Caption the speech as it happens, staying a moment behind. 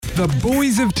The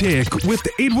Boys of Tech with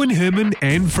Edwin Herman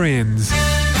and friends.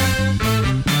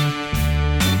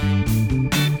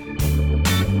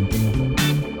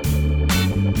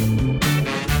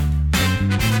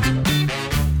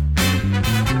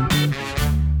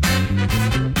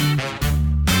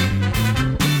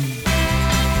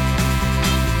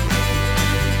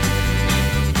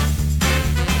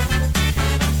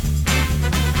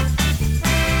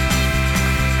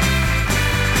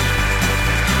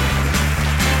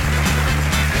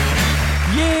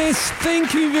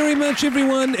 Thank you very much,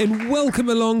 everyone, and welcome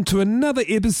along to another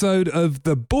episode of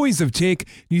The Boys of Tech,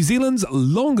 New Zealand's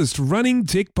longest-running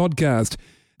tech podcast.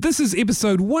 This is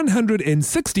episode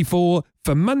 164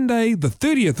 for Monday, the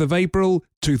 30th of April,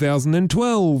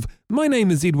 2012. My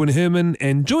name is Edwin Herman,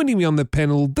 and joining me on the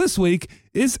panel this week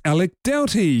is Alec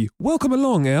Doughty. Welcome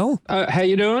along, Al. How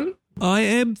you doing? I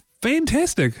am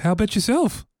fantastic. How about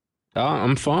yourself? Oh,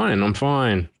 I'm fine.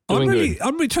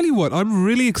 Tell you what, I'm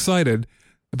really excited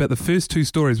about the first two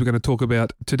stories we're going to talk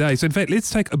about today. So in fact, let's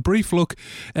take a brief look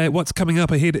at what's coming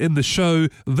up ahead in the show.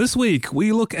 This week,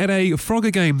 we look at a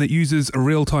Frogger game that uses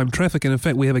real-time traffic, and in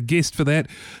fact, we have a guest for that.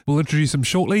 We'll introduce him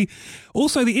shortly.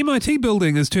 Also, the MIT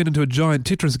building is turned into a giant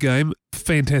Tetris game.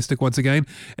 Fantastic once again.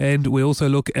 And we also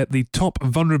look at the top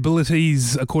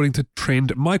vulnerabilities according to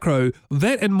Trend Micro.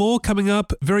 That and more coming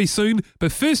up very soon.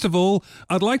 But first of all,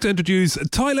 I'd like to introduce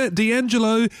Tyler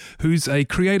DeAngelo, who's a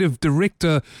creative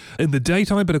director in the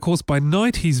daytime, but of course by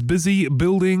night he's busy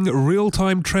building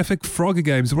real-time traffic Frogger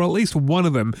games, well, at least one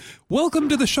of them. Welcome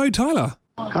to the show, Tyler.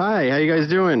 Hi, how you guys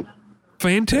doing?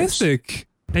 Fantastic.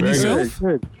 And Very yourself?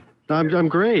 Good. I'm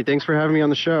great. Thanks for having me on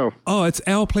the show. Oh, it's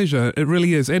our pleasure. It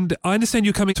really is. And I understand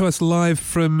you're coming to us live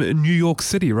from New York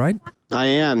City, right? I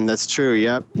am. That's true.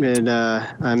 Yep. And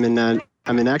I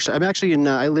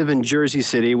live in Jersey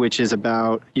City, which is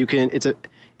about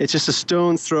it's just a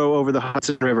stone's throw over the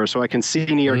Hudson River, so I can see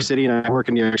New York City, and I work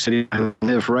in New York City. I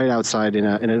live right outside in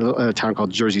a town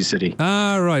called Jersey City.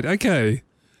 Ah, right. Okay.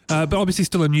 But obviously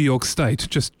still in New York State,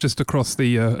 just across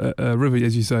the river,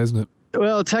 as you say, isn't it?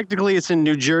 Well, technically it's in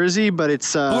New Jersey, but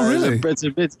it's oh, really?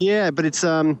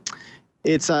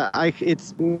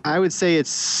 I would say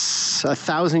it's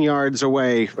 1,000 yards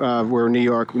away where New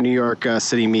York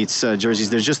City meets Jersey.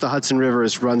 There's just the Hudson River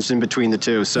runs in between the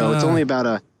two, so it's only about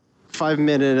a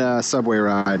 5-minute subway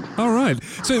ride. All right.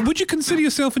 So would you consider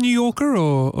yourself a New Yorker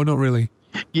or not really?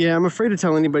 Yeah, I'm afraid to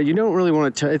tell anybody. You don't really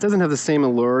want to tell. It doesn't have the same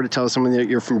allure to tell someone that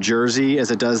you're from Jersey as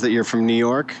it does that you're from New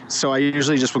York. So I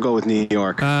usually just will go with New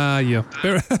York. Yeah.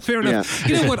 Fair enough.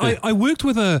 Yeah. You know what? I worked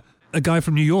with a guy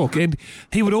from New York, and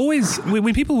he would always,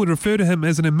 when people would refer to him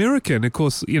as an American, of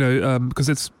course,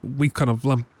 because we kind of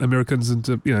lump Americans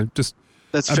into, just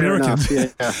that's Americans. Fair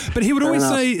enough. Yeah. But he would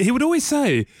always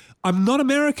say, I'm not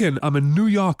American, I'm a New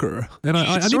Yorker. And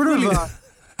I never really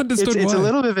understood why. It's a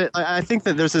little bit of it. I think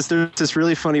that there's this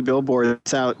really funny billboard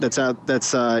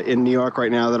that's in New York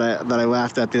right now that I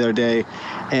laughed at the other day,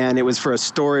 and it was for a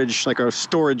storage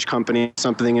company or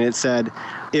something, and it said,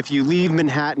 "If you leave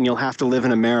Manhattan, you'll have to live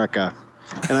in America."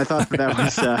 And I thought that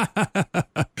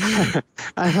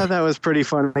was pretty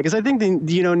fun, because I think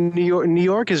New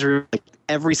York is really like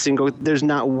there's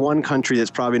not one country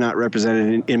that's probably not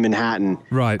represented in Manhattan.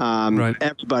 Right. Right.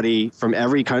 Everybody from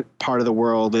every part of the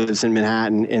world lives in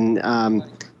Manhattan, and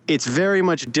it's very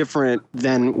much different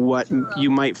than what you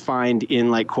might find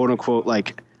in, like, quote unquote,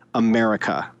 like,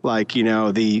 America, like,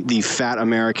 the fat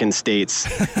American states,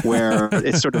 where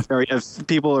it's sort of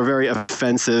people are very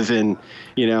offensive, and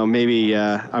maybe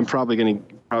I'm probably going to.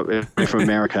 From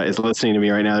America is listening to me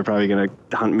right now, they're probably going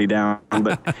to hunt me down.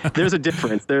 But there's a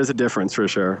difference. There's a difference for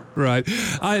sure. Right.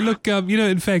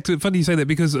 In fact, funny you say that,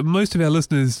 because most of our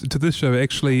listeners to this show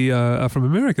actually are from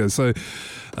America. So,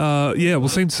 we'll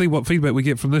soon see what feedback we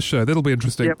get from this show. That'll be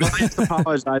interesting. Yeah, well, I just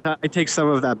apologize. I take some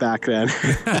of that back then.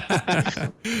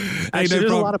 Actually,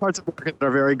 there's a lot of parts of America that are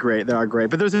very great. They are great.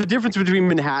 But there's a difference between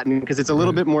Manhattan, because it's a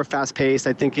little bit more fast-paced.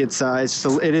 I think it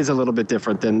is a little bit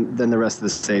different than the rest of the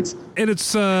states. And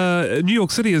it's New York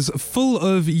City is full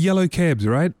of yellow cabs,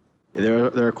 right?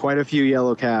 There are quite a few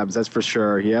yellow cabs, that's for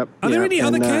sure. Yep. Are there any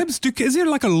other cabs? Is there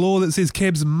like a law that says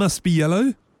cabs must be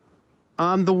yellow?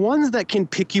 The ones that can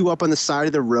pick you up on the side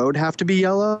of the road have to be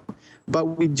yellow, but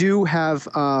we do have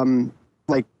I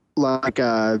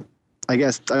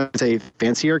guess I would say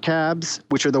fancier cabs,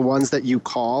 which are the ones that you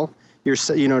call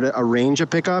to arrange a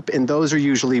pickup, and those are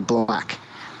usually black.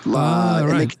 Right.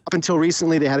 And up until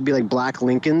recently, they had to be like black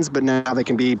Lincolns, but now they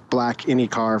can be black any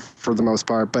car for the most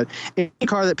part. But any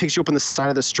car that picks you up on the side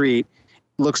of the street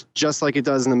looks just like it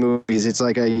does in the movies. It's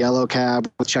like a yellow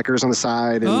cab with checkers on the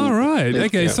side. And oh, right.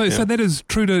 Okay. So that is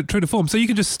true to form. So you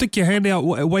can just stick your hand out,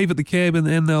 wave at the cab,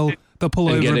 and they'll pull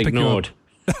over and pick you up.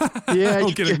 Yeah,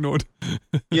 I'll get ignored.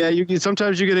 Yeah,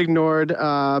 sometimes you get ignored,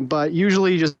 but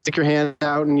usually you just stick your hand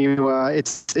out and you.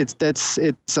 It's just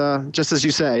as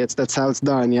you say. That's how it's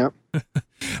done. Yep.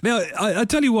 Now, I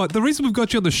tell you what, the reason we've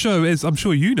got you on the show, as I'm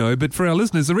sure you know, but for our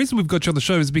listeners, the reason we've got you on the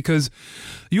show is because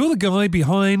you're the guy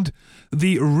behind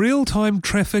the real-time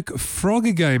traffic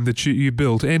Frogger game that you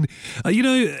built. And,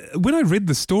 when I read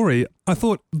the story, I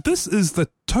thought, this is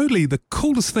totally the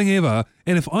coolest thing ever.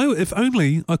 And if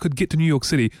only I could get to New York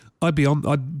City, I'd be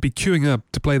queuing up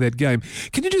to play that game.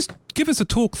 Can you just give us a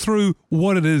talk through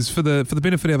what it is for the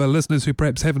benefit of our listeners who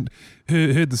perhaps haven't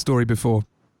heard the story before?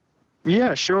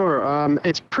 Yeah, sure.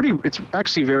 It's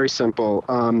actually very simple.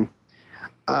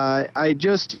 I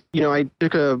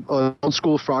took a old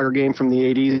school Frogger game from the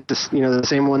 80s, the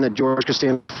same one that George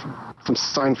Costanza from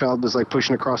Seinfeld was like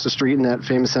pushing across the street in that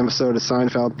famous episode of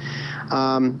Seinfeld.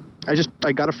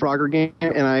 I got a Frogger game,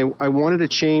 and I wanted to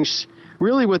change.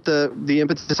 Really, what the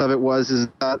impetus of it is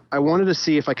that I wanted to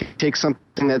see if I could take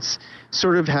something that's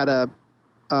sort of had a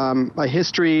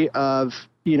history of,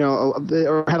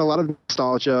 or had a lot of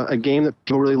nostalgia, a game that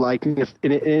people really liked, and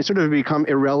it sort of become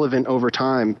irrelevant over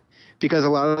time, because a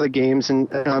lot of the games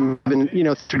through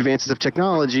advances of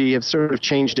technology have sort of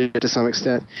changed it to some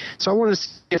extent. So I wanted to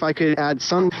see if I could add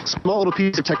some small little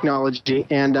piece of technology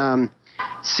and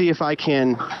see if I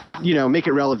can, make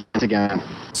it relevant again.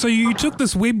 So you took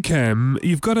this webcam,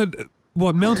 you've got it,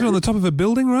 mounted on the top of a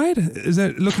building, right? Is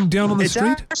that looking down on the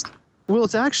street? Well,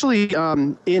 it's actually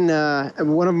in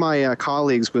one of my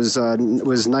colleagues was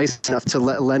nice enough to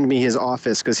lend me his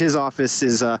office, because his office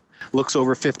looks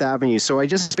over Fifth Avenue. So I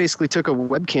just basically took a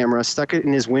web camera, stuck it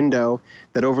in his window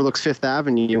that overlooks Fifth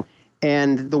Avenue,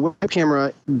 and the web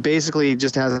camera basically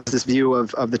just has this view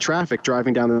of the traffic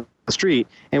driving down the street.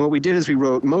 And what we did is we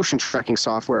wrote motion tracking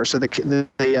software. So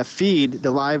the feed,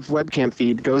 the live webcam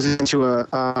feed, goes into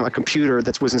a computer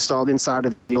that was installed inside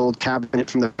of the old cabinet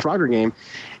from the Frogger game.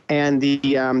 And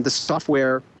the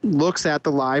software looks at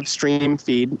the live stream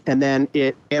feed, and then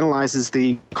it analyzes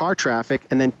the car traffic,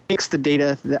 and then takes the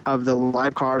data of the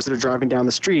live cars that are driving down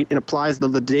the street and applies the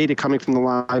data coming from the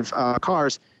live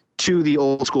cars to the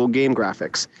old school game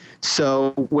graphics.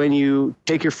 So when you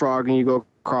take your Frog and you go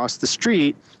across the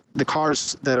street, the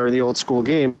cars that are in the old school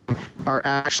game are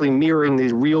actually mirroring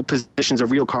the real positions of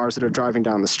real cars that are driving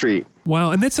down the street.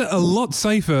 Wow, and that's a lot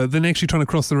safer than actually trying to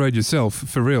cross the road yourself,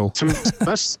 for real.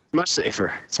 It's much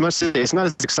safer. It's not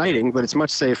as exciting, but it's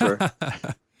much safer.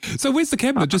 So where's the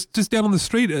cabinet? Just down on the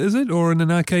street, is it, or in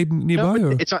an arcade nearby?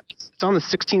 No, it's on the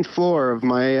 16th floor of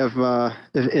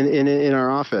in our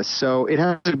office. So it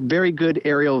has a very good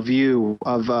aerial view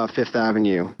of Fifth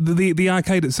Avenue. The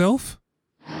arcade itself?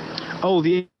 Oh,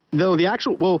 the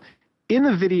actual, well, in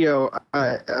the video,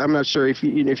 I'm not sure if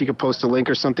you could post a link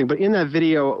or something, but in that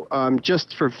video,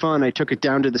 just for fun, I took it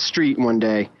down to the street one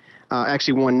day,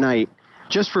 actually one night,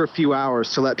 just for a few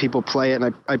hours to let people play it,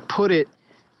 and I put it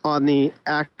on the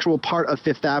actual part of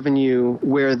Fifth Avenue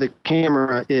where the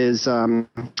camera is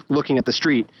looking at the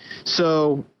street.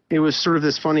 So it was sort of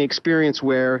this funny experience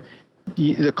where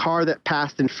the car that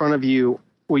passed in front of you,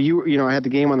 I had the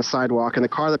game on the sidewalk, and the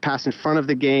car that passed in front of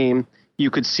the game, you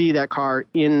could see that car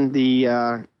in the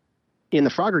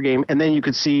Frogger game, and then you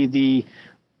could see the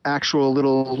actual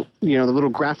little, the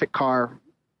little graphic car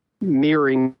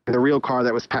mirroring the real car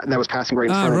that was passing right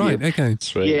in front of you. Right, okay.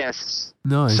 Sweet. Yes.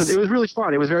 Nice. So it was really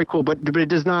fun. It was very cool, but it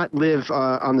does not live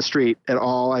on the street at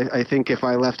all. I think if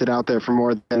I left it out there for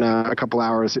more than a couple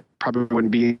hours, it probably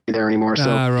wouldn't be there anymore. So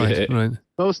right.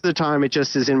 Most of the time, it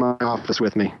just is in my office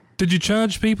with me. Did you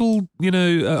charge people,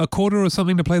 a quarter or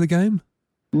something to play the game?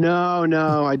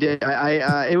 No, I did.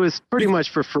 It was pretty much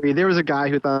for free. There was a guy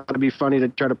who thought it'd be funny to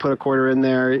try to put a quarter in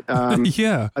there.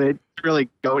 Yeah. But it really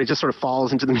go. It just sort of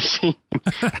falls into the machine.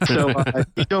 So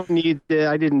you don't need.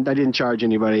 I didn't charge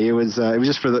anybody. It was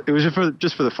just for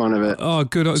the fun of it. Oh,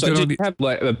 good. So did you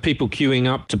have people queuing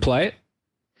up to play it?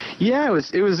 Yeah,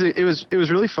 it was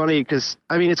really funny because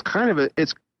it's kind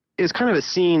of a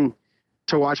scene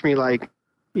to watch me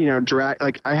drag.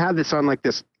 Like I had this on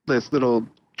this little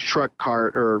truck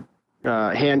cart or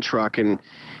hand truck, and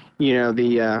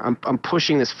I'm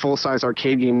pushing this full-size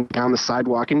arcade game down the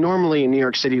sidewalk, and normally in New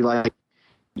York City,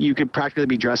 you could practically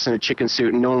be dressed in a chicken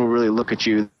suit and no one will really look at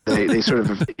you. They sort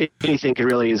of anything could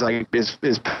really is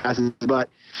passes, but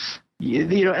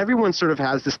everyone sort of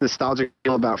has this nostalgic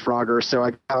feel about Frogger, so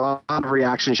I got a lot of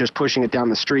reactions just pushing it down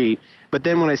the street. But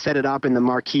then when I set it up and the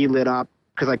marquee lit up,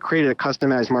 because I created a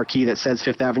customized marquee that says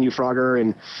Fifth Avenue Frogger,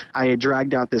 and I had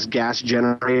dragged out this gas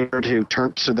generator to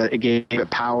turn so that it gave it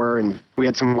power, and we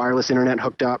had some wireless internet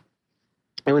hooked up.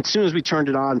 And as soon as we turned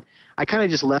it on, I kind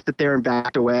of just left it there and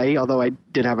backed away, although I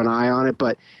did have an eye on it.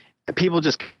 But people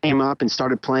just came up and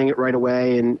started playing it right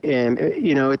away. And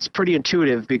it's pretty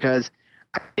intuitive because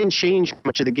I didn't change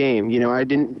much of the game. I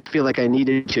didn't feel like I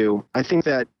needed to. I think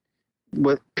that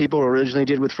what people originally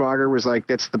did with Frogger was like,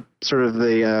 that's the sort of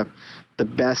the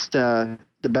best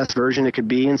version it could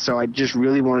be. And so I just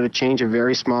really wanted to change a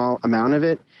very small amount of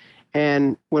it.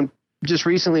 And just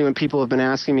recently when people have been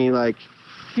asking me why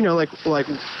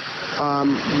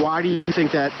do you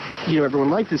think that, everyone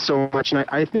liked this so much? And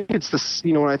I think it's this,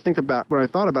 when I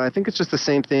thought about it, I think it's just the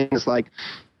same thing as like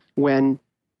when,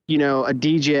 a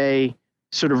DJ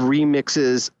sort of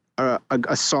remixes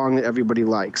a song that everybody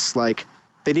likes. Like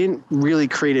they didn't really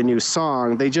create a new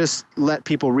song. They just let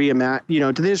people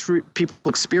people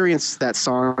experience that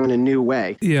song in a new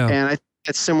way. Yeah. And I think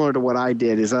it's similar to what I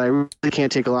did is I really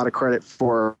can't take a lot of credit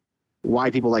for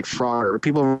why people like Frogger.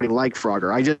 People really like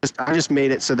Frogger. I just made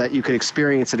it so that you could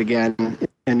experience it again in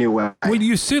a new way. Well,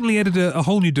 you certainly added a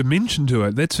whole new dimension to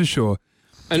it, that's for sure.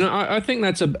 And I think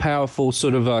that's a powerful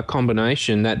sort of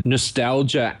combination, that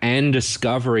nostalgia and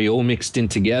discovery all mixed in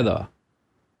together.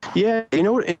 Yeah,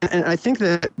 and I think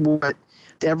that what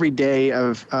every day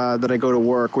of that I go to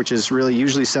work, which is really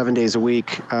usually 7 days a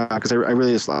week, because I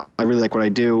really like what I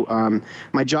do.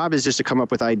 My job is just to come up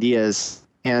with ideas,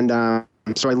 and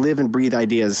so I live and breathe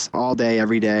ideas all day,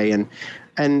 every day,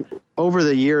 and over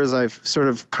the years I've sort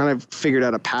of kind of figured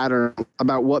out a pattern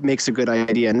about what makes a good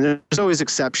idea, and there's always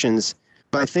exceptions.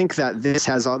 But I think that this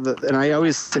has and I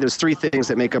always say there's three things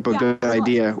that make up a good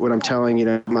idea when I'm telling,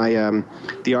 my,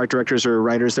 the art directors or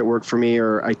writers that work for me,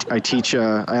 or I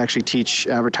actually teach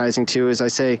advertising too, is I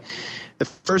say the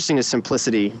first thing is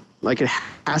simplicity. Like it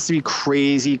has to be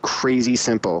crazy, crazy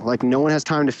simple. Like no one has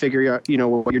time to figure out,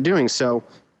 what you're doing. So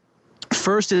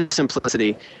first is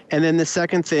simplicity. And then the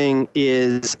second thing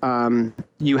is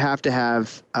you have to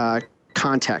have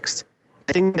context.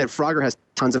 I think that Frogger has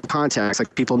tons of context,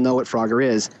 like people know what Frogger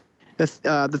is.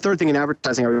 The third thing in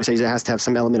advertising, I would say, is it has to have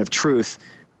some element of truth.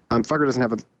 Frogger doesn't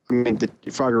have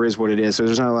Frogger is what it is, so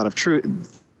there's not a lot of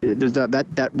truth.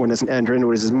 That one doesn't enter into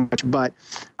it as much. But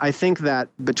I think that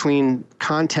between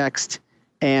context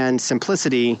and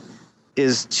simplicity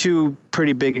is two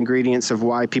pretty big ingredients of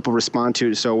why people respond to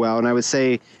it so well. And I would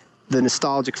say the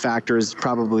nostalgic factor is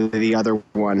probably the other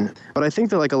one. But I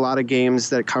think that like a lot of games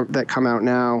that come out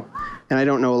now, and I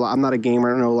don't know a lot, I'm not a gamer,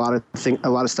 I don't know a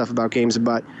lot of stuff about games,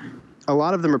 but a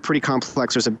lot of them are pretty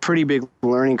complex. There's a pretty big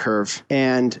learning curve.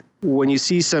 And when you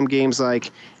see some games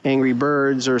like Angry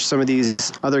Birds or some of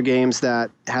these other games that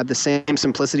had the same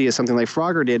simplicity as something like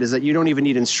Frogger did, is that you don't even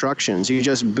need instructions. You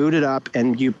just boot it up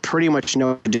and you pretty much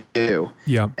know what to do.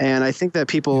 Yeah. And I think that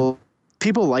people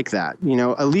like that,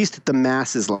 at least the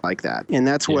masses like that. And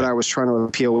that's what I was trying to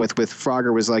appeal with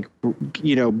Frogger was like,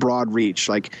 broad reach,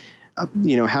 like,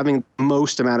 having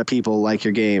most amount of people like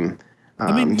your game.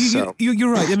 I mean,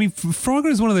 you're right. I mean, Frogger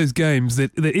is one of those games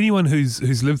that anyone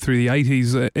who's lived through the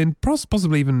 80s and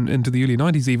possibly even into the early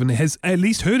 90s even has at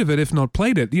least heard of it, if not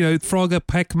played it. Frogger,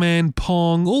 Pac-Man,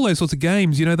 Pong, all those sorts of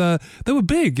games, they were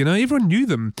big, everyone knew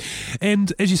them.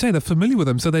 And as you say, they're familiar with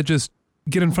them, so they just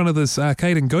get in front of this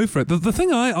arcade and go for it. The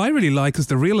thing I really like is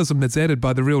the realism that's added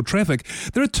by the real traffic.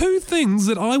 There are two things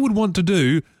that I would want to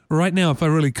do right now if I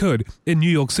really could in New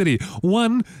York City.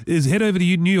 One is head over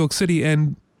to New York City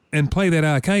and play that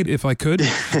arcade if I could.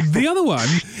 The other one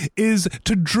is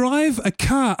to drive a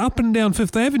car up and down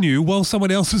Fifth Avenue while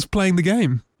someone else is playing the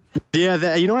game. Yeah,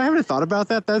 I haven't thought about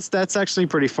that. That's actually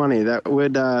pretty funny. That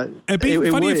would it'd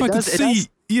be funny if I could see.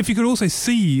 If you could also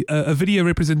see a video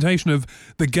representation of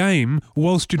the game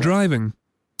whilst you're driving,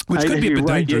 which could be a bit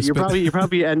dangerous. You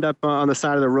probably end up on the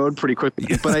side of the road pretty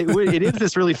quickly. But it is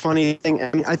this really funny thing.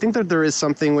 I mean, I think that there is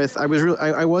something with. I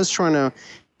was trying to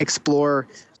explore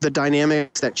the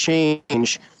dynamics that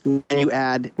change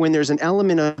when there's an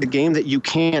element of the game that you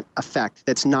can't affect,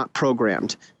 that's not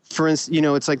programmed. For instance,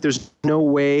 it's like there's no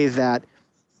way that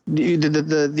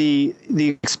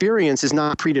the experience is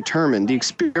not predetermined. The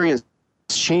experience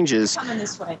changes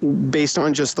based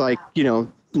on just like,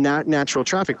 natural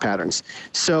traffic patterns.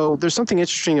 So there's something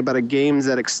interesting about a game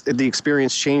that the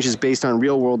experience changes based on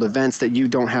real world events that you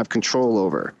don't have control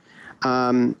over.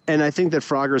 And I think that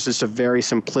Frogger is just a very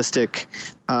simplistic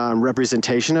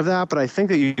representation of that, but I think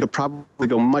that you could probably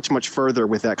go much, much further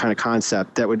with that kind of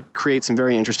concept that would create some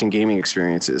very interesting gaming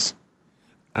experiences.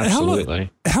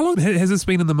 Absolutely. How long has this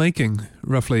been in the making,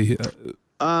 roughly?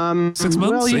 6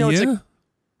 months, a year?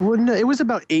 Well, no, it was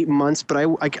about 8 months, but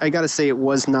I got to say it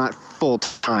was not full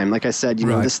time. Like I said,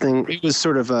 this thing, it was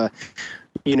sort of a,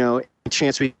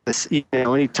 chance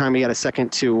anytime we got a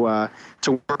second to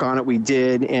work on it, we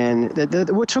did. And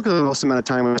what took the most amount of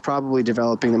time was probably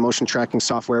developing the motion tracking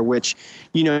software, which,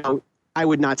 I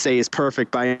would not say is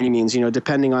perfect by any means,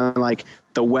 depending on like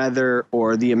the weather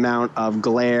or the amount of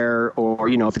glare or,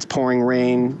 if it's pouring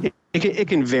rain, it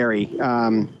can vary,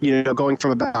 going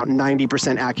from about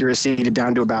 90% accuracy to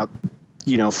down to about,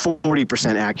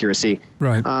 40% accuracy.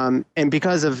 Right. And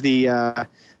because of the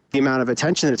amount of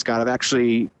attention that it's got,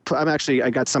 I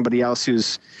got somebody else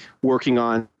who's working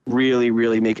on really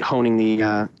honing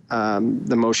the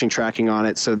motion tracking on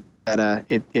it. So that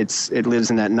it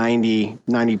lives in that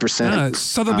 90%.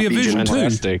 So there'll be a version 2.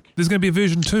 There's going to be a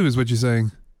version 2, is what you're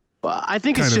saying. Well, I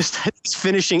think it's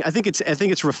finishing. I think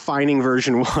it's refining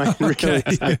version 1. Okay.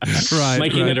 Really. Right.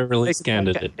 Making it a release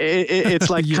candidate. It's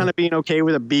like kind of being okay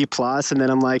with a B+, and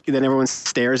then then everyone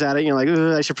stares at it, and you're like,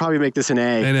 I should probably make this an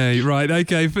A. An A, right?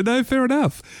 Okay. No, fair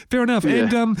enough. Fair enough. Yeah.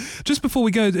 And just before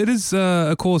we go, it is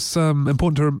of course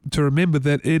important to remember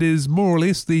that it is more or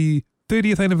less the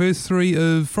 30th anniversary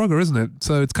of Frogger, isn't it?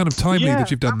 So it's kind of timely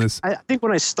that you've done this. I think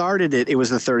when I started it was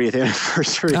the 30th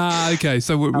anniversary. Okay.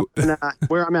 So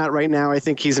where I'm at right now, I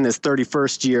think he's in his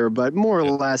 31st year, but more or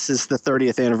less it's the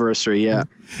 30th anniversary, yeah.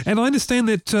 And I understand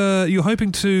that you're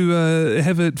hoping to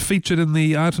have it featured in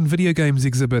the Art and Video Games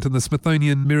exhibit in the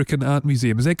Smithsonian American Art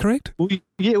Museum. Is that correct?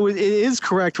 Yeah, it is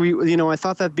correct. I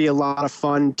thought that'd be a lot of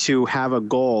fun to have a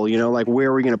goal, like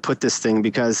where are we going to put this thing?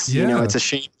 Because, it's a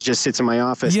shame it just sits in my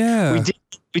office. Yeah.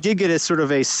 We did get a sort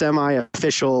of a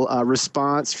semi-official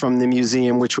response from the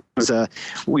museum, which was there's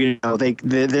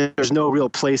no real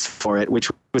place for it, which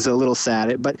was a little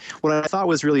sad. But what I thought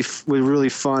was really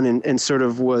fun and sort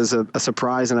of was a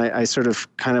surprise, and I sort of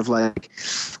kind of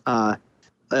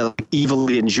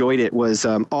evilly enjoyed it was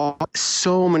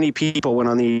so many people went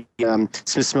on the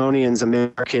Smithsonian's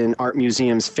American Art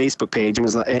Museum's Facebook page and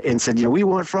said, we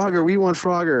want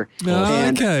Frogger.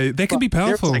 Okay, that can be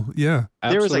powerful.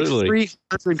 There was like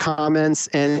 300 comments,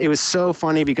 and it was so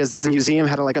funny because the museum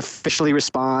had to officially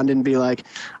respond and be like,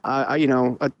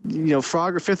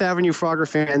 Frogger, Fifth Avenue Frogger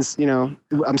fans,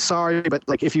 I'm sorry, but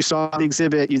if you saw the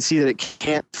exhibit, you'd see that it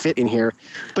can't fit in here.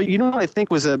 But what I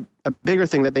think was a bigger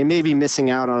thing that they may be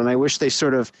missing out on, and I wish they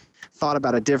sort of thought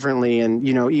about it differently, and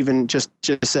even just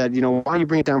said, why don't you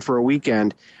bring it down for a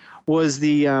weekend, was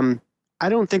the I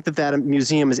don't think that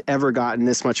museum has ever gotten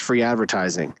this much free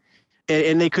advertising.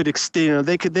 And they could extend,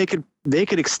 they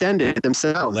could extend it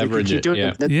themselves. Leverage it.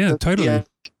 Yeah, totally. The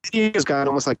video's got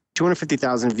almost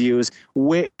 250,000 views,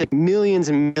 millions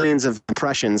and millions of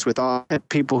impressions with all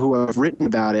people who have written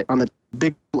about it on the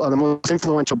most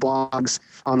influential blogs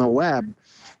on the web.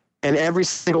 And every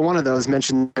single one of those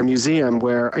mentioned their museum,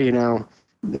 where my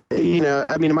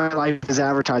life is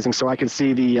advertising, so I can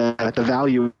see the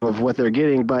value of what they're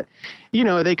getting. But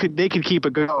they could keep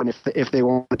it going if they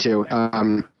wanted to.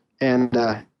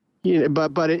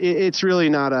 But it's really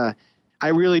not the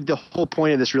whole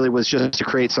point of this really was just to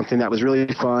create something that was really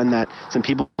fun, that some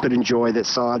people could enjoy, that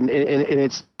saw it. And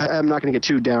it's, I'm not going to get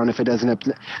too down if it doesn't.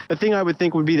 The thing I would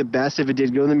think would be the best if it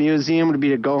did go in the museum would be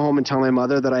to go home and tell my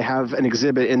mother that I have an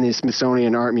exhibit in the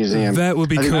Smithsonian Art Museum. That would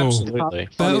be cool. Absolutely.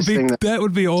 That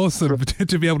would be awesome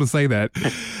to be able to say that.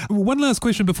 One last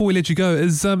question before we let you go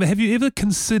is, have you ever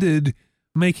considered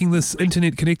making this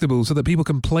internet connectable so that people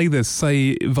can play this,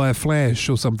 say, via Flash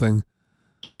or something?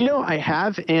 I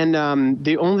have, and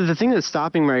the thing that's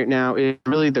stopping right now is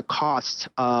really the cost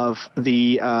of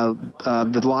the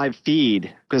live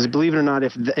feed. Because believe it or not,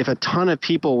 if a ton of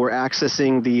people were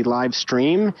accessing the live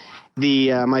stream,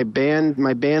 my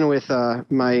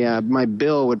bandwidth, my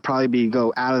bill would probably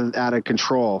go out of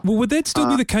control. Well, would that still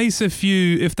be the case if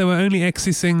they were only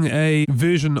accessing a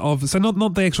version of, so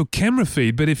not the actual camera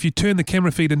feed, but if you turn the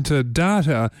camera feed into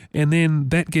data and then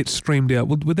that gets streamed out,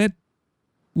 would that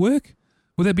work?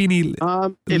 Would that be any?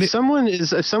 If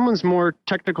someone's more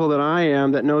technical than I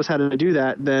am, that knows how to do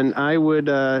that, then I would.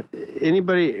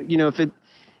 Anybody,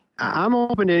 I'm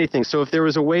open to anything. So if there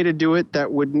was a way to do it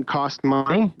that wouldn't cost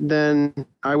money, then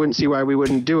I wouldn't see why we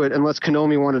wouldn't do it, unless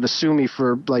Konami wanted to sue me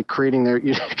for creating their.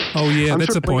 Oh yeah,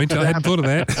 that's a point. I hadn't thought of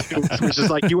that. Which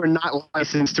is you are not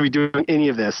licensed to be doing any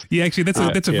of this. Yeah, actually,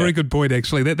 that's a very good point.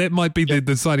 Actually, that might be the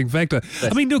deciding factor.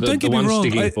 That's don't get me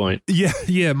wrong. Point. Yeah,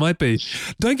 it might be.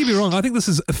 Don't get me wrong. I think this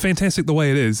is fantastic the way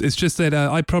it is. It's just that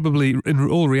I probably, in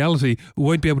all reality,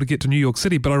 won't be able to get to New York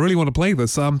City, but I really want to play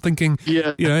this. So I'm thinking,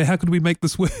 how could we make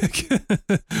this work?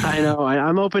 I know.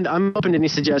 I'm open to any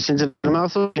suggestions. And I'm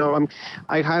also,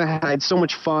 I kind of had so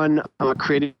much fun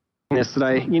creating this that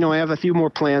I have a few more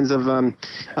plans of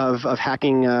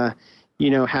hacking,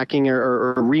 hacking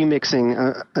or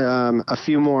remixing a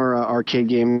few more arcade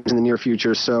games in the near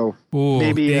future. So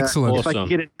maybe excellent. If I can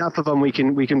get enough of them, we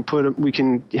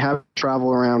can have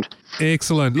travel around.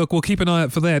 Excellent. Look, we'll keep an eye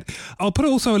out for that. I'll put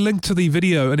also a link to the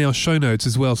video in our show notes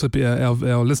as well, so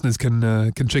our listeners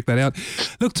can check that out.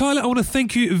 Look, Tyler, I want to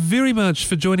thank you very much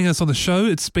for joining us on the show.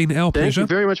 It's been our pleasure. Thank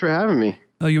you very much for having me.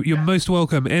 Oh, you're most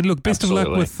welcome. And look, best of luck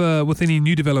with any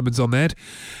new developments on that.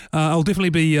 I'll definitely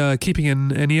be keeping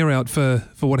an ear out for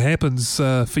what happens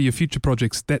for your future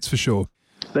projects, that's for sure.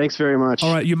 Thanks very much.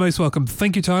 All right, you're most welcome.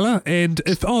 Thank you, Tyler. And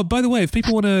by the way, if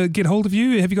people want to get hold of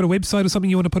you, have you got a website or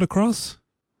something you want to put across?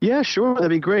 Yeah, sure.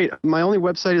 That'd be great. My only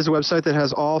website is a website that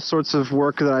has all sorts of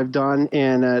work that I've done,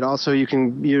 and also you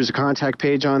can use a contact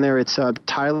page on there. It's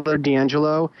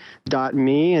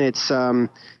tylerdeangelo.me, and it's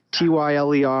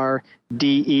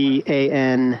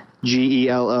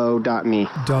TYLERDEANGELO.me.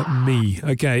 .me.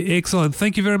 Okay, excellent.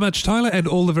 Thank you very much, Tyler, and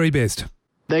all the very best.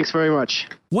 Thanks very much.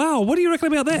 Wow, what do you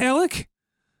reckon about that, Alec?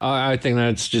 I think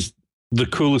that's just the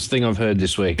coolest thing I've heard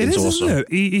this week. It's awesome. Isn't it?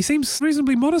 He seems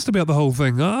reasonably modest about the whole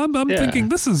thing. I'm thinking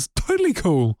this is totally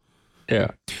cool.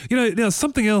 Yeah. Now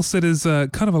something else that is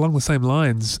kind of along the same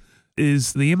lines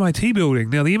is the MIT building.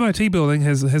 Now, the MIT building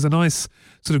has a nice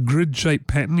sort of grid-shaped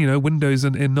pattern, windows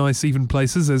in nice even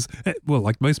places,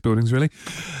 like most buildings, really.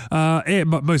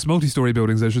 Most multi-story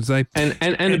buildings, I should say. And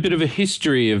a bit of a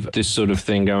history of this sort of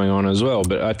thing going on as well.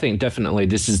 But I think definitely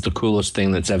this is the coolest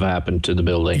thing that's ever happened to the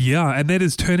building. Yeah, and that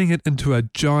is turning it into a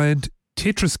giant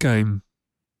Tetris game.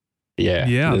 Yeah.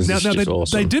 Yeah. Now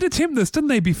awesome. They did attempt this, didn't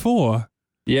they, before?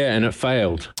 Yeah, and it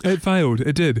failed.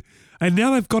 It did. And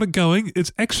now they've got it going.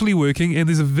 It's actually working, and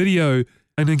there's a video.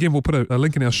 And again, we'll put a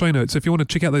link in our show notes. So if you want to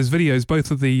check out those videos,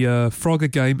 both of the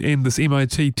Frogger game and this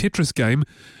MIT Tetris game,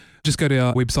 just go to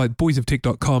our website,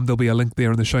 boysoftech.com. There'll be a link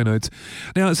there in the show notes.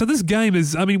 Now, so this game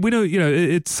is, we know,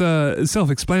 it's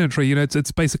self-explanatory.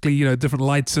 It's basically, different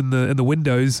lights in the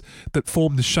windows that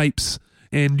form the shapes,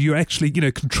 and you're actually,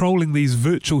 controlling these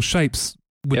virtual shapes,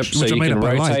 which are made up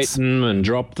by lights. So you can rotate them and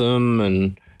drop them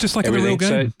and... Just like in the real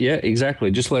game. So, yeah, exactly.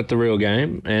 Just like the real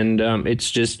game. And it's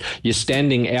just you're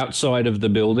standing outside of the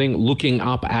building, looking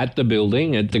up at the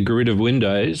building, at the grid of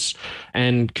windows,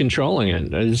 and controlling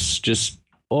it. It's just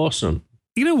awesome.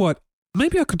 You know what?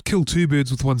 Maybe I could kill two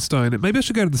birds with one stone. Maybe I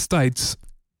should go to the States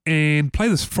and play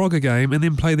this Frogger game and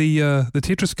then play the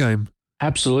Tetris game.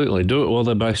 Absolutely. Do it while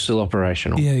they're both still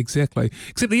operational. Yeah, exactly.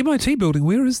 Except the MIT building,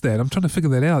 where is that? I'm trying to figure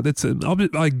that out. I'm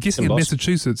guessing in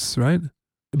Massachusetts, right?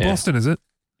 Boston, is it?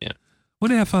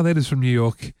 Wonder how far that is from New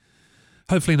York.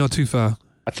 Hopefully not too far.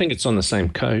 I think it's on the same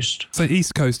coast. So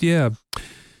East Coast, yeah.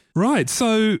 Right,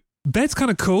 so that's kind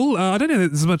of cool. I don't know that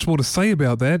there's much more to say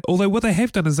about that. Although what they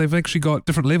have done is they've actually got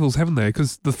different levels, haven't they?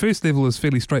 Because the first level is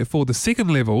fairly straightforward. The second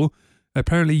level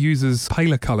apparently uses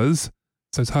paler colours,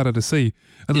 so it's harder to see.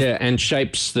 And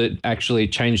shapes that actually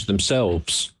change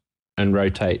themselves and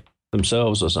rotate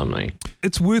themselves or something.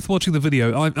 It's worth watching the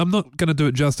video. I'm not going to do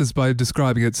it justice by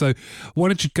describing it, so why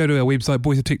don't you go to our website,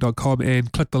 boysoftech.com, and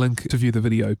click the link to view the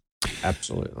video.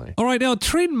 Absolutely. All right, now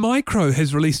Trend Micro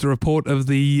has released a report of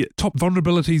the top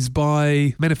vulnerabilities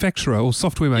by manufacturer or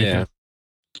software maker. Yeah.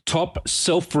 Top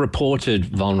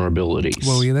self-reported vulnerabilities.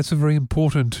 Well, yeah, that's a very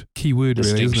important keyword,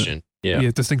 really, isn't it?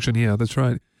 Yeah, distinction, yeah, that's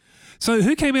right. So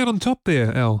who came out on top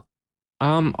there, Al?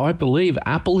 I believe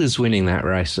Apple is winning that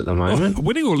race at the moment.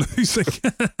 Winning or losing?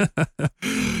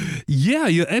 Yeah,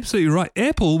 you're absolutely right.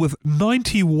 Apple with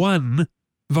 91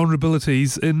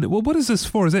 vulnerabilities in, well, what is this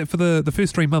for? Is that for the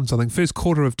first 3 months, I think, first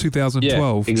quarter of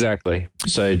 2012? Yeah, exactly.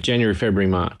 So January, February,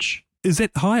 March. Is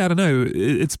that high? I don't know.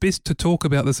 It's best to talk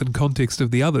about this in context of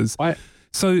the others.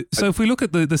 So if we look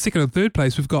at the second and third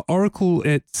place, we've got Oracle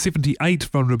at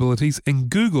 78 vulnerabilities and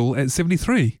Google at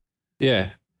 73.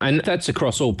 Yeah. And that's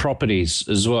across all properties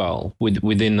as well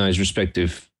within those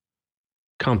respective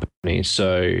companies.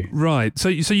 So right. So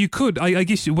you could, I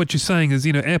guess what you're saying is,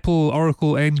 Apple,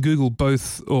 Oracle, and Google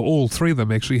both, or all three of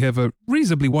them actually have a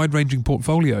reasonably wide-ranging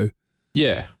portfolio.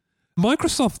 Yeah.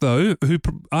 Microsoft, though, who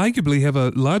arguably have a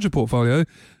larger portfolio,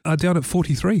 are down at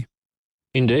 43.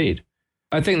 Indeed.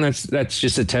 I think that's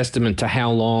just a testament to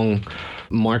how long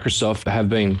Microsoft have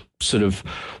been sort of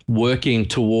working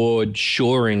toward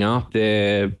shoring up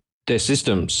their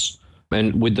systems,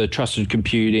 and with the trusted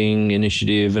computing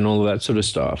initiative and all of that sort of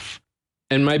stuff.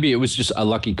 And maybe it was just a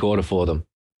lucky quarter for them.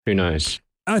 Who knows?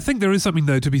 I think there is something,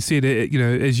 though, to be said,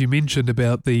 as you mentioned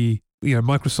about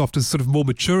Microsoft is sort of more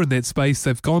mature in that space.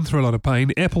 They've gone through a lot of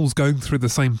pain. Apple's going through the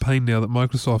same pain now that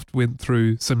Microsoft went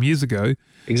through some years ago.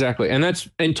 Exactly. And that's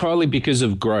entirely because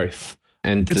of growth.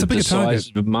 And it's a bigger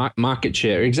size target. Of market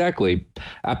share. Exactly.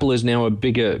 Apple is now a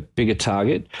bigger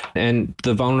target, and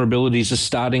the vulnerabilities are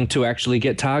starting to actually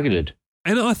get targeted.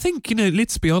 And I think,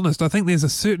 let's be honest, I think there's a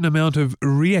certain amount of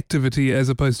reactivity as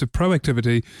opposed to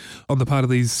proactivity on the part of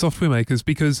these software makers,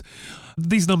 because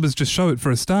these numbers just show it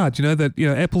for a start, that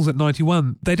Apple's at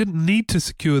 91. They didn't need to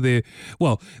secure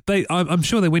I'm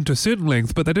sure they went to a certain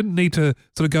length, but they didn't need to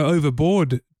sort of go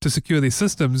overboard to secure their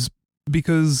systems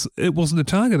because it wasn't a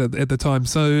target at the time.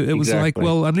 So it was like,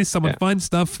 well, unless someone finds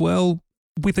stuff, well,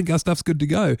 we think our stuff's good to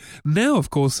go. Now, of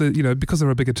course, because they're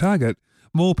a bigger target,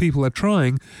 more people are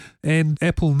trying, and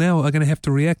Apple now are going to have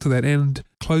to react to that and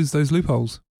close those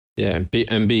loopholes. Yeah,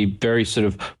 and be very sort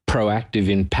of proactive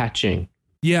in patching.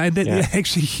 Yeah, and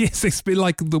actually, yes, it's been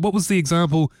like, what was the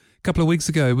example a couple of weeks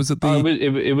ago? Was it the...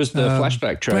 it was the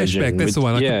flashback Trojan. Flashback, that's the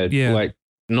one. Like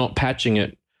not patching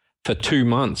it for 2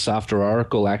 months after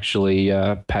Oracle actually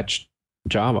patched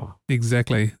Java.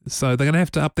 Exactly. So they're going to have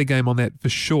to up their game on that for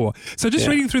sure. So just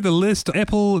reading through the list,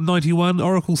 Apple 91,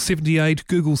 Oracle 78,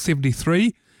 Google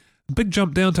 73. Big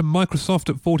jump down to Microsoft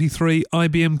at 43,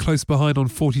 IBM close behind on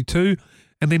 42.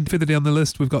 And then further down the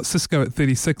list, we've got Cisco at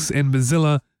 36 and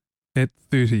Mozilla at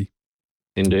 30.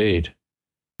 Indeed.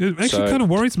 It actually kind of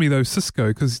worries me, though, Cisco,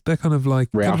 because they're kind of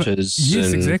like... routers.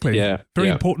 Yes, exactly. Yeah. Very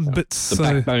important bits. The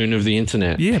backbone of the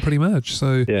internet. Yeah, pretty much.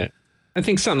 So yeah. I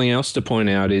think something else to point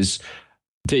out is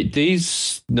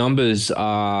these numbers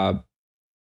are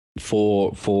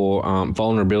for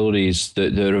vulnerabilities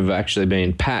that have actually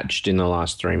been patched in the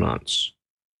last 3 months,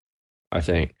 I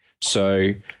think. So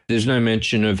there's no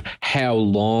mention of how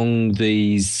long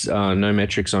these, no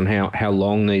metrics on how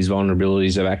long these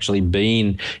vulnerabilities have actually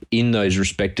been in those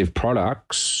respective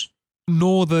products.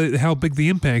 Nor how big the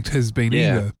impact has been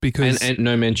either. Because and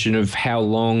no mention of how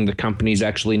long the company's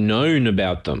actually known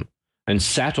about them and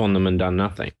sat on them and done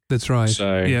nothing. That's right.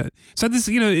 So this,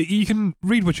 you can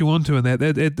read what you want to in that.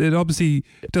 It obviously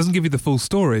doesn't give you the full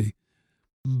story,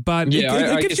 but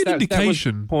it gives you an indication. That was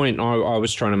the point I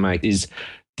was trying to make is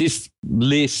this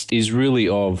list is really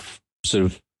of sort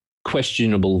of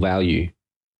questionable value.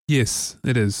 Yes,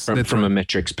 it is. From a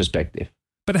metrics perspective.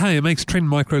 But hey, it makes Trend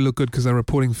Micro look good because they're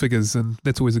reporting figures, and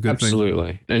that's always a good thing.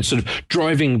 Absolutely. And sort of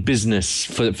driving business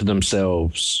for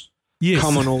themselves. Yes.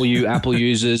 Come on, all you Apple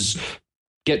users,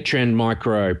 get Trend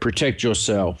Micro, protect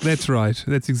yourself. That's right.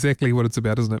 That's exactly what it's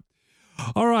about, isn't it?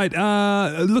 All right.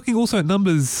 Looking also at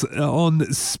numbers on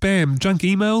spam, junk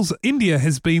emails, India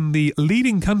has been the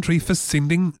leading country for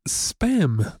sending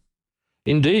spam.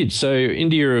 Indeed. So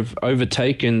India have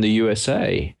overtaken the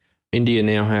USA. India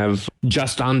now have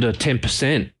just under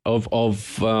 10% of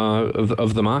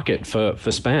the market for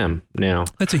spam now.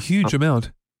 That's a huge amount.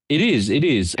 It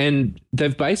is. And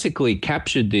they've basically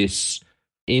captured this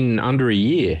in under a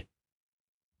year.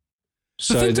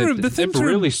 So they've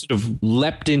really sort of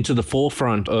leapt into the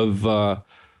forefront of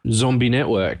zombie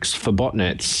networks for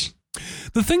botnets.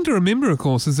 The thing to remember, of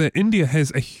course, is that India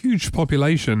has a huge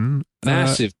population.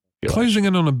 Massive. Closing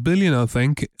in on 1 billion, I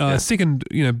think. Second,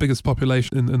 biggest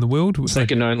population in the world.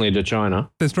 Second only to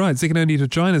China. That's right. Second only to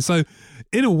China. So,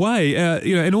 in a way,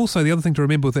 and also the other thing to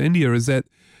remember with India is that,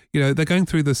 they're going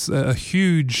through this a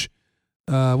huge,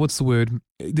 what's the word?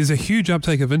 There's a huge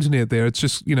uptake of internet there. It's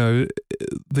just, the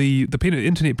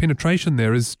internet penetration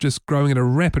there is just growing at a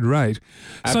rapid rate.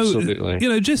 Absolutely.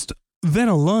 So, just that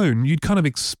alone, you'd kind of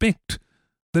expect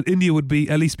that India would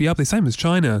at least be up there, same as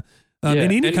China.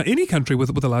 In any country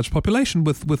with a large population,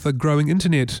 with a growing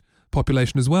internet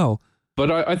population as well. But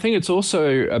I think it's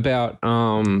also about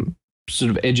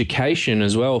sort of education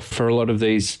as well for a lot of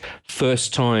these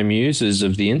first-time users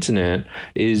of the internet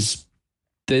is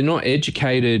they're not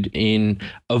educated in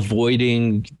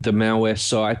avoiding the malware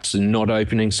sites and not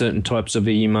opening certain types of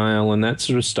email and that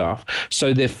sort of stuff.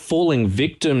 So they're falling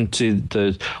victim to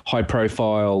the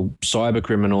high-profile cyber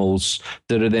criminals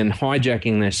that are then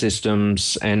hijacking their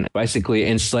systems and basically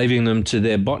enslaving them to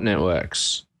their bot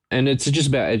networks. And it's just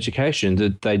about education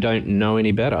that they don't know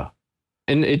any better.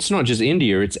 And it's not just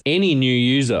India, it's any new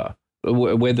user,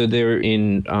 whether they're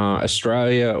in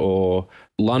Australia or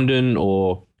London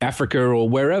or Africa or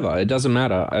wherever. It doesn't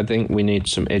matter. I think we need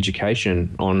some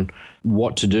education on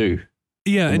what to do.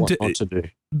 Yeah, and what not to do.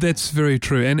 That's very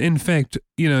true. And in fact,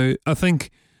 I think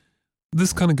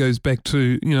this kind of goes back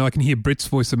to, I can hear Brett's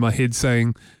voice in my head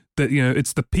saying that,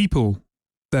 it's the people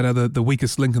that are the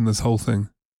weakest link in this whole thing.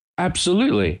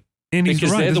 Absolutely. And he's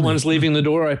because right, they're the ones he? leaving the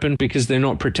door open because they're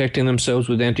not protecting themselves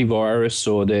with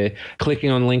antivirus or they're clicking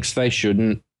on links they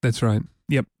shouldn't. That's right.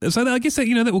 Yep. So I guess that,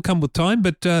 that will come with time,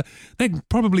 but that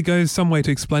probably goes some way to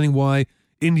explaining why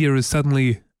India is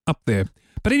suddenly up there.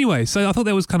 But anyway, so I thought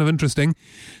that was kind of interesting.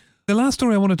 The last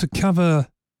story I wanted to cover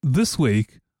this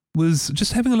week was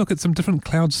just having a look at some different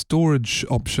cloud storage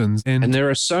options. And there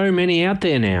are so many out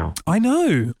there now. I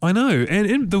know.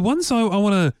 And the ones I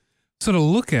want to sort of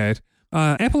look at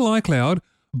are Apple iCloud,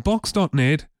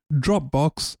 Box.net,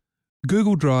 Dropbox,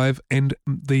 Google Drive, and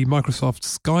the Microsoft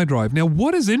SkyDrive. Now,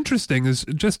 what is interesting is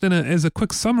just as a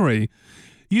quick summary,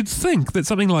 you'd think that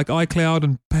something like iCloud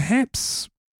and perhaps,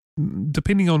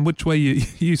 depending on which way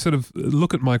you sort of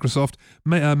look at Microsoft,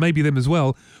 maybe them as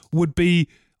well, would be,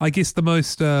 I guess, the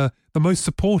most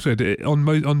supported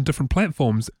on different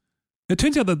platforms. It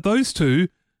turns out that those two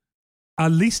are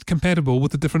least compatible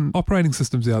with the different operating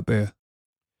systems out there.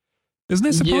 Isn't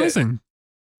that surprising? Yeah.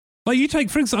 Like you take,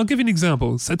 for instance, I'll give you an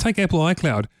example. So take Apple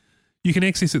iCloud. You can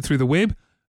access it through the web.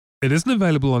 It isn't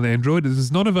available on Android. It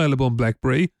is not available on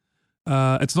BlackBerry.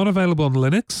 It's not available on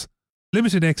Linux.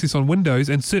 Limited access on Windows,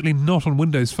 and certainly not on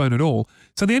Windows Phone at all.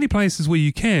 So the only places where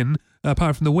you can,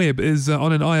 apart from the web, is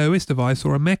on an iOS device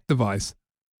or a Mac device.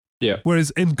 Yeah.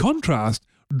 Whereas in contrast,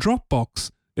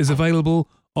 Dropbox is available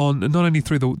on not only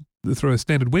through a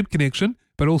standard web connection,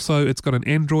 but also it's got an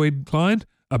Android client,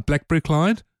 a BlackBerry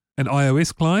client, an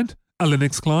iOS client, a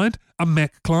Linux client, a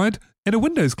Mac client, and a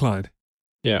Windows client.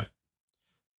 Yeah.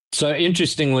 So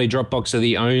interestingly, Dropbox are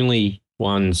the only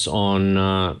ones on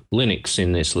Linux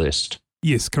in this list.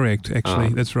 Yes, correct. Actually,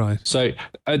 that's right. So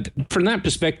from that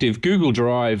perspective, Google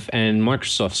Drive and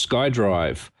Microsoft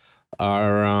SkyDrive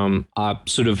are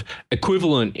sort of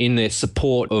equivalent in their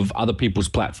support of other people's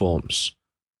platforms.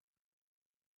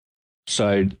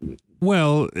 So...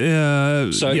 Well, so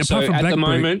at the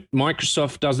moment,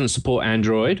 Microsoft doesn't support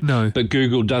Android, but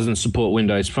Google doesn't support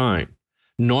Windows Phone.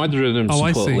 Neither of them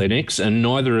support Linux, and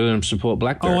neither of them support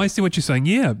BlackBerry. Oh, I see what you're saying.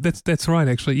 Yeah, that's right,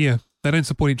 actually, yeah. They don't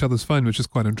support each other's phone, which is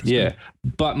quite interesting. Yeah,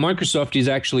 but Microsoft is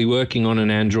actually working on an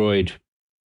Android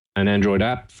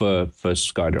app for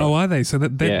SkyDrive. Oh, are they? So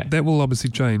that will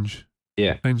obviously change.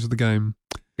 Yeah. Change the game.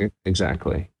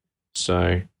 Exactly.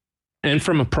 So... And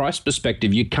from a price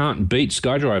perspective, you can't beat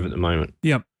SkyDrive at the moment.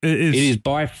 Yeah, it is. It is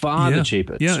by far the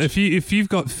cheapest. Yeah, if you've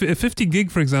got 50 gig,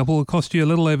 for example, it'll cost you a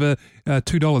little over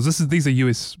 $2. These are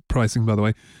US pricing, by the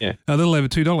way. Yeah, a little over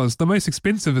 $2. The most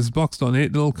expensive is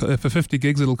Box.net. For 50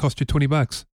 gigs, it'll cost you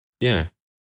 $20. Yeah,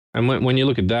 and when you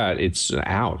look at that, it's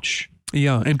ouch.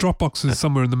 Yeah, and Dropbox is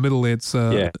somewhere in the middle there. It's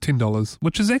 $10,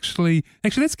 which is actually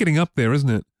that's getting up there, isn't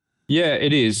it? Yeah,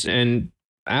 it is, and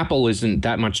Apple isn't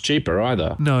that much cheaper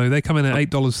either. No, they come in at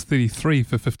 $8.33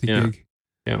 for 50 gig.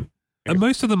 Yeah. And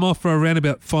most of them offer around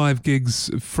about 5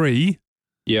 gigs free.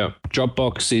 Yeah.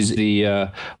 Dropbox is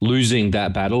the losing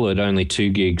that battle at only 2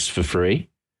 gigs for free.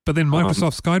 But then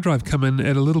Microsoft SkyDrive come in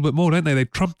at a little bit more, don't they? They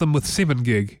trump them with 7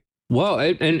 gig. Well,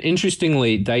 and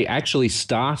interestingly, they actually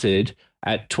started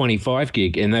at 25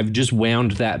 gig, and they've just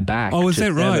wound that back. Oh, is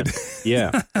that 7. right?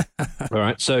 Yeah. All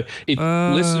right. So,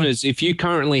 listeners, if you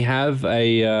currently have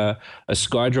a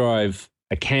SkyDrive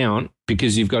account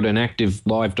because you've got an active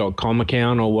live.com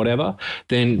account or whatever,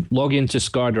 then log into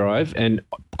SkyDrive and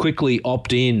quickly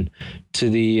opt in to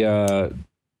the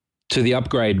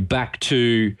upgrade back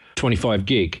to 25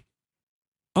 gig.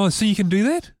 Oh, so you can do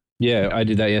that? Yeah, I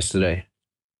did that yesterday.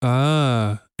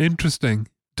 Ah, interesting.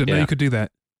 Didn't know you could do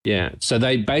that. Yeah, so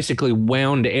they basically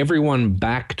wound everyone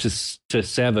back to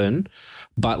 7,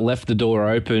 but left the door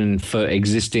open for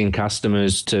existing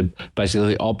customers to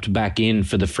basically opt back in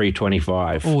for the free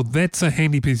 25. Oh, that's a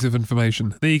handy piece of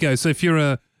information. There you go. So if you're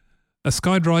a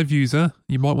SkyDrive user,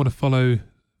 you might want to follow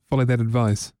that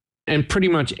advice. And pretty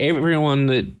much everyone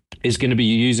that is going to be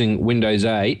using Windows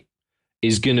 8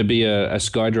 is going to be a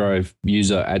SkyDrive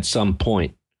user at some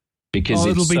point, because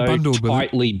it's so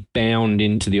tightly bound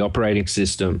into the operating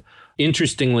system.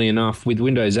 Interestingly enough, with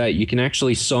Windows 8, you can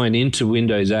actually sign into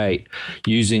Windows 8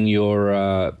 using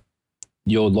your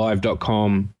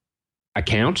live.com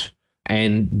account.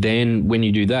 And then when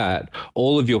you do that,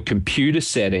 all of your computer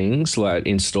settings, like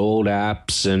installed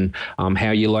apps and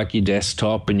how you like your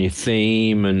desktop and your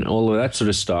theme and all of that sort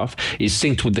of stuff, is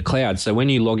synced with the cloud. So when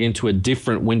you log into a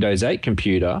different Windows 8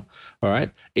 computer, all right,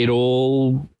 it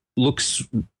all looks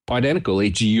identical.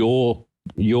 It's your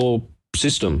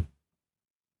system.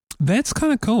 That's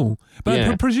kind of cool.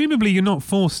 But presumably you're not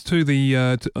forced to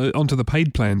onto the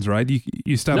paid plans, right?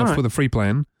 You start off with a free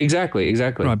plan. Exactly.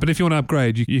 Right, but if you want to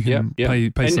upgrade, you can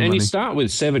pay some money. And you start with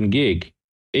 7 gig.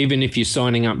 Even if you're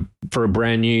signing up for a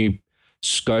brand new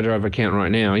SkyDrive account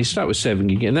right now, you start with 7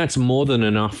 gig, and that's more than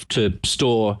enough to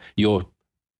store your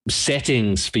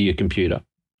settings for your computer.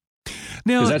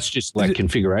 Now, because that's just like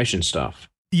configuration stuff.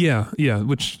 Yeah,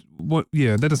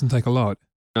 that doesn't take a lot.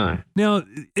 No. Now,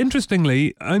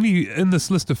 interestingly, only in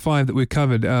this list of 5 that we've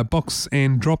covered, Box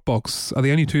and Dropbox are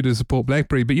the only 2 to support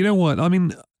BlackBerry. But you know what? I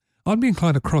mean, I'd be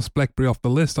inclined to cross BlackBerry off the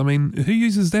list. I mean, who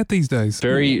uses that these days?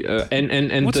 Very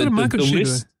and what sort of market share?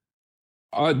 List,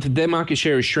 their market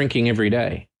share is shrinking every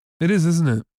day. It is, isn't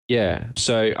it? Yeah.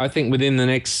 So I think within the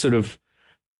next sort of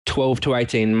 12 to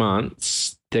 18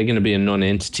 months, they're going to be a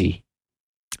non-entity.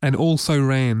 And also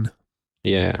ran.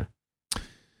 Yeah.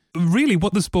 Really,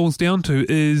 what this boils down to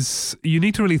is you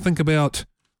need to really think about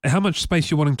how much space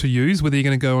you're wanting to use, whether you're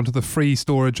going to go onto the free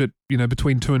storage at,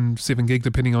 between 2 and 7 gig,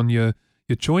 depending on your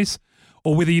choice,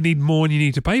 or whether you need more and you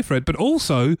need to pay for it. But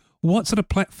also, what sort of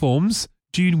platforms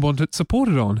do you want it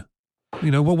supported on?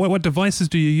 What devices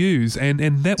do you use? And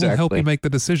that will help you make the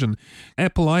decision.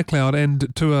 Apple iCloud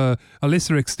and to a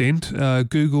lesser extent,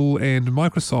 Google and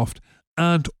Microsoft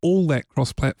aren't all that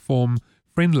cross-platform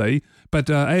friendly, but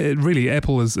really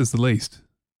Apple is the least.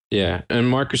 Yeah,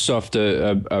 and Microsoft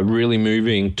are really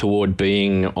moving toward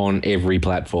being on every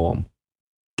platform.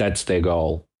 That's their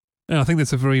goal. And I think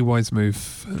that's a very wise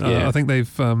move. Yeah. I think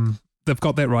they've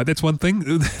got that right. That's one thing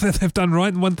that they've done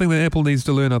right, and one thing that Apple needs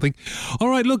to learn, I think. All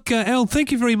right, look, Al,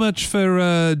 thank you very much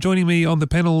for joining me on the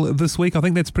panel this week. I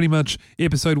think that's pretty much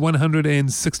episode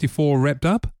 164 wrapped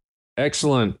up.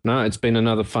 Excellent. No, it's been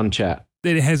another fun chat.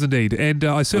 It has indeed, and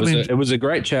I certainly it was a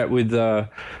great chat with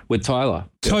Tyler.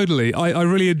 Totally, I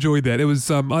really enjoyed that. It was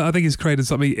I think he's created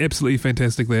something absolutely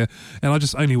fantastic there, and I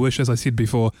just only wish, as I said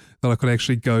before, that I could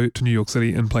actually go to New York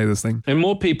City and play this thing. And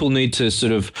more people need to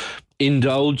sort of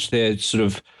indulge their sort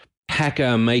of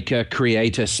hacker, maker,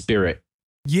 creator spirit.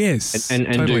 Yes, and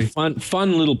totally. do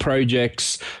fun little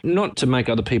projects, not to make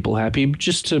other people happy, but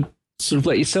just to sort of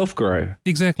let yourself grow.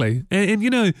 Exactly, and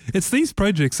it's these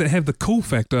projects that have the cool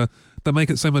factor that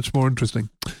make it so much more interesting.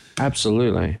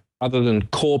 Absolutely. Other than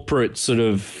corporate sort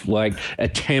of like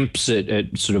attempts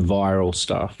at sort of viral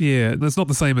stuff. Yeah, that's not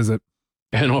the same, is it?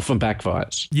 And often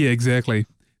backfires. Yeah, exactly.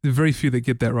 There are very few that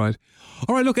get that right.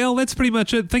 All right, look, Al, that's pretty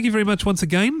much it. Thank you very much once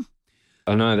again.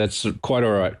 Oh, no, that's quite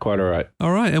all right. Quite all right.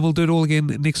 All right, and we'll do it all again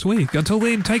next week. Until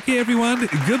then, take care, everyone.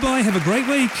 Goodbye. Have a great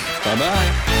week.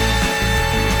 Bye-bye.